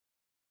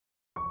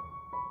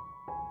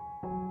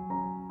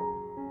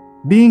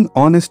Being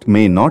honest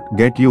may not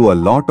get you a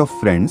lot of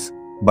friends,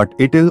 but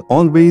it'll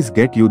always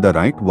get you the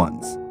right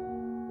ones.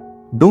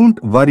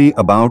 Don't worry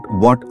about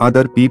what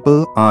other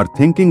people are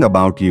thinking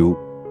about you,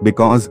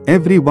 because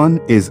everyone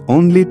is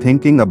only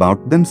thinking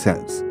about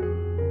themselves.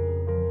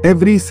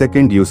 Every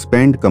second you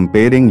spend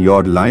comparing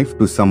your life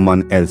to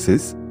someone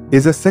else's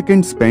is a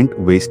second spent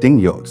wasting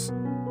yours.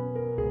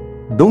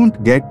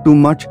 Don't get too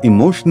much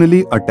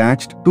emotionally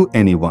attached to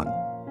anyone.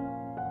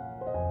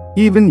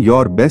 Even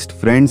your best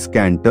friends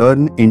can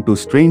turn into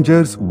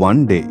strangers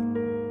one day.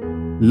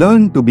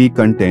 Learn to be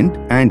content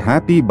and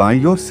happy by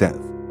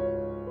yourself.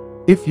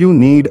 If you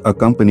need a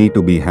company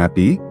to be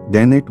happy,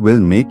 then it will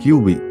make you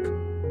weak.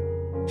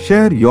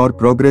 Share your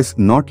progress,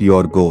 not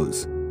your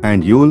goals,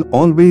 and you'll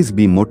always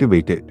be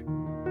motivated.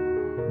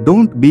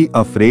 Don't be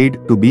afraid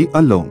to be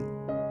alone.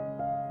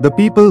 The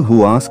people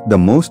who ask the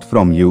most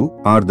from you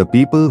are the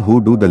people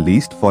who do the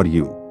least for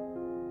you.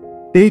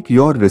 Take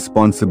your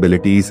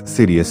responsibilities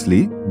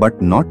seriously,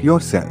 but not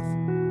yourself.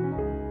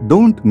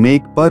 Don't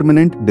make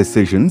permanent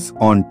decisions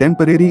on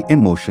temporary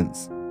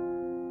emotions.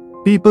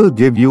 People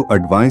give you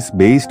advice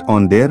based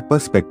on their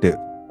perspective.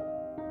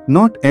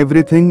 Not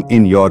everything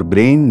in your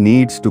brain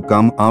needs to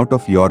come out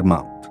of your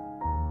mouth.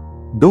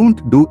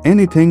 Don't do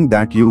anything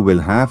that you will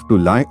have to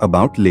lie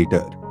about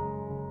later.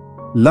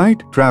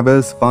 Light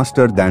travels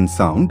faster than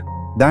sound.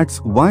 That's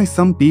why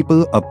some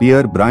people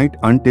appear bright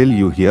until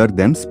you hear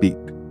them speak.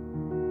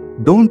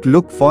 Don't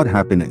look for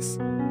happiness.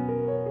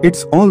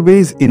 It's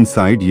always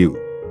inside you.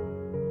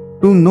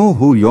 To know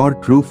who your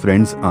true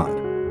friends are,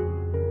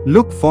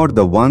 look for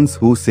the ones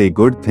who say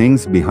good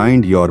things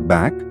behind your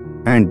back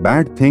and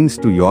bad things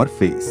to your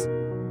face.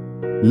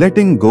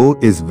 Letting go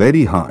is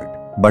very hard,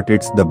 but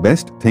it's the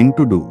best thing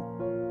to do.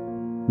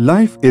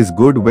 Life is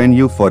good when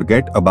you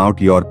forget about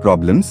your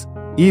problems,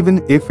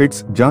 even if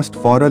it's just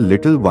for a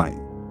little while.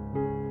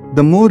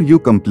 The more you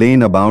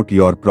complain about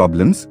your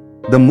problems,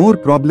 the more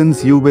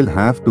problems you will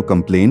have to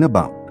complain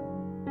about.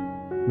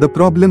 The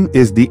problem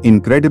is the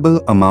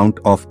incredible amount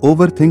of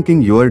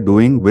overthinking you are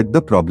doing with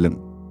the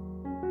problem.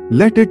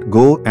 Let it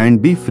go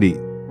and be free.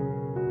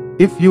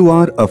 If you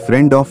are a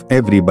friend of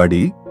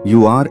everybody,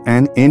 you are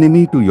an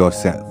enemy to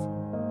yourself.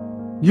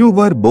 You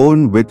were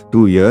born with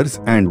 2 ears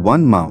and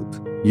 1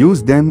 mouth.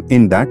 Use them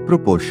in that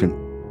proportion.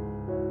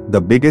 The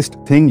biggest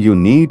thing you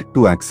need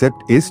to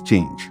accept is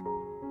change.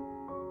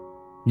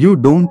 You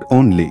don't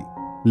only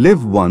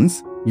live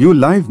once, you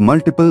live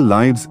multiple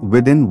lives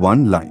within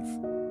one life.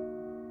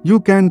 You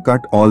can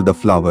cut all the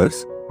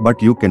flowers,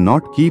 but you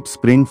cannot keep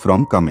spring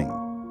from coming.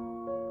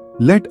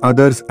 Let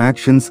others'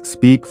 actions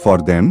speak for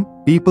them.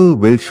 People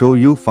will show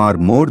you far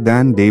more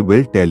than they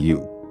will tell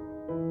you.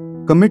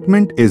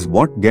 Commitment is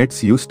what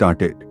gets you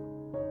started.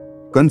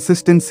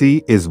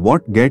 Consistency is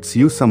what gets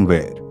you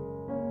somewhere.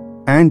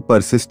 And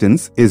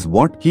persistence is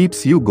what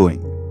keeps you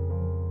going.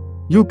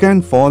 You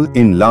can fall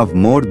in love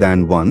more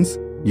than once.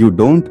 You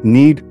don't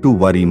need to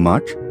worry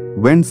much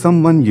when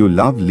someone you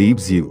love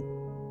leaves you.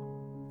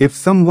 If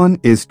someone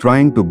is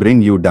trying to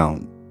bring you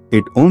down,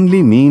 it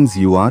only means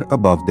you are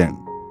above them.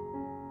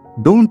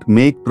 Don't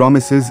make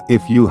promises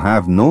if you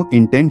have no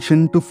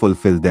intention to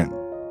fulfill them.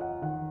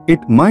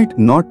 It might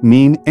not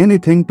mean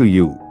anything to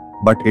you,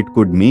 but it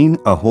could mean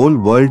a whole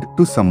world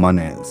to someone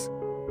else.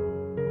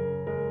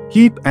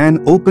 Keep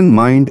an open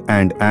mind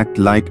and act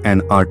like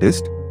an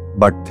artist,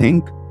 but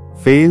think,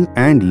 fail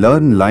and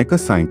learn like a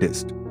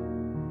scientist.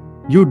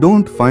 You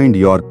don't find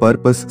your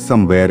purpose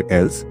somewhere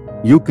else.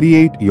 You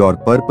create your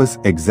purpose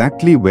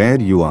exactly where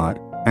you are,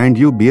 and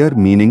you bear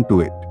meaning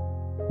to it.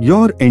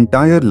 Your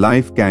entire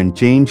life can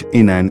change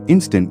in an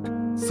instant,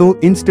 so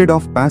instead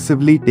of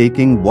passively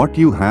taking what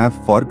you have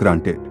for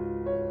granted,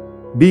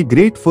 be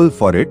grateful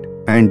for it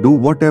and do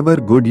whatever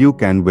good you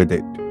can with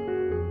it.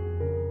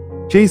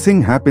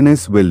 Chasing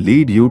happiness will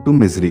lead you to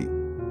misery.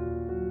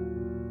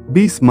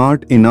 Be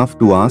smart enough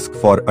to ask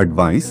for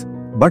advice,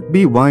 but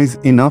be wise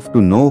enough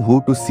to know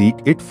who to seek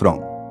it from.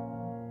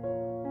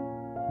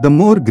 The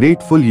more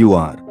grateful you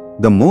are,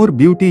 the more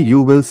beauty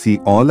you will see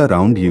all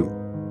around you.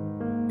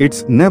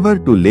 It's never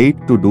too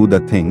late to do the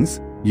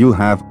things you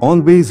have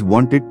always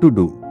wanted to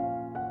do.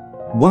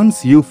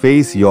 Once you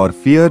face your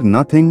fear,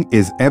 nothing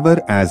is ever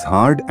as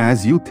hard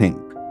as you think.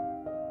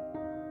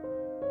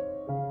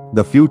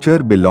 The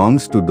future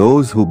belongs to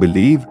those who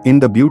believe in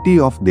the beauty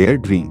of their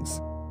dreams.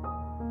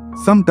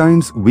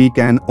 Sometimes we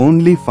can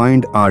only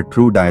find our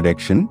true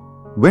direction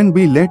when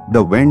we let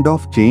the wind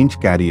of change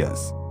carry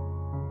us.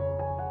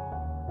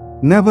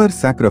 Never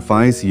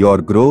sacrifice your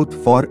growth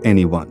for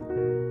anyone.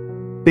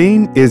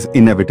 Pain is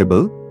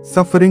inevitable,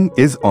 suffering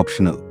is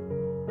optional.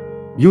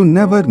 You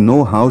never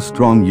know how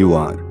strong you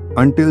are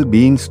until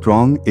being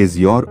strong is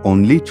your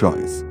only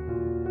choice.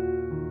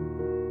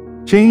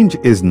 Change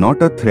is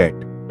not a threat,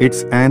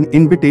 it's an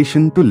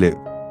invitation to live.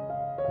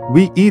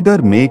 We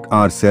either make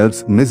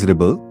ourselves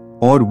miserable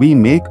or we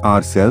make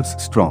ourselves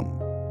strong.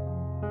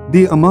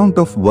 The amount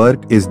of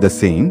work is the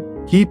same.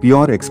 Keep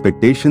your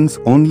expectations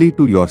only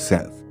to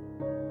yourself.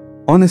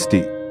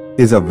 Honesty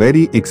is a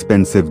very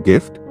expensive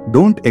gift.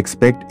 Don't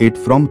expect it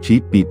from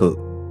cheap people.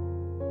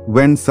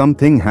 When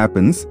something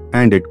happens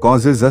and it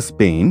causes us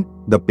pain,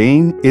 the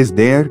pain is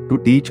there to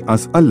teach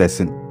us a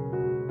lesson.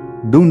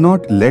 Do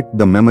not let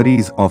the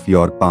memories of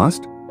your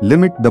past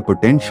limit the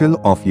potential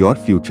of your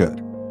future.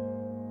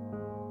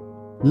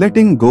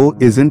 Letting go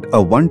isn't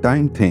a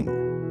one-time thing.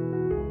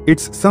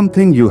 It's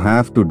something you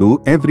have to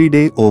do every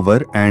day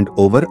over and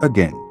over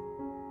again.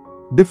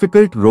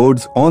 Difficult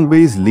roads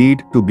always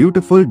lead to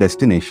beautiful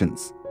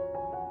destinations.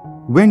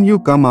 When you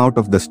come out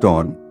of the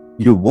storm,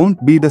 you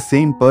won't be the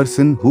same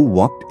person who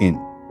walked in.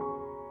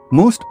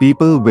 Most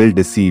people will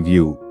deceive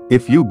you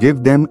if you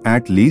give them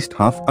at least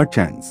half a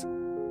chance.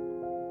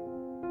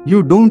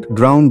 You don't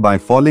drown by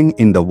falling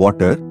in the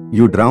water,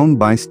 you drown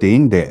by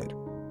staying there.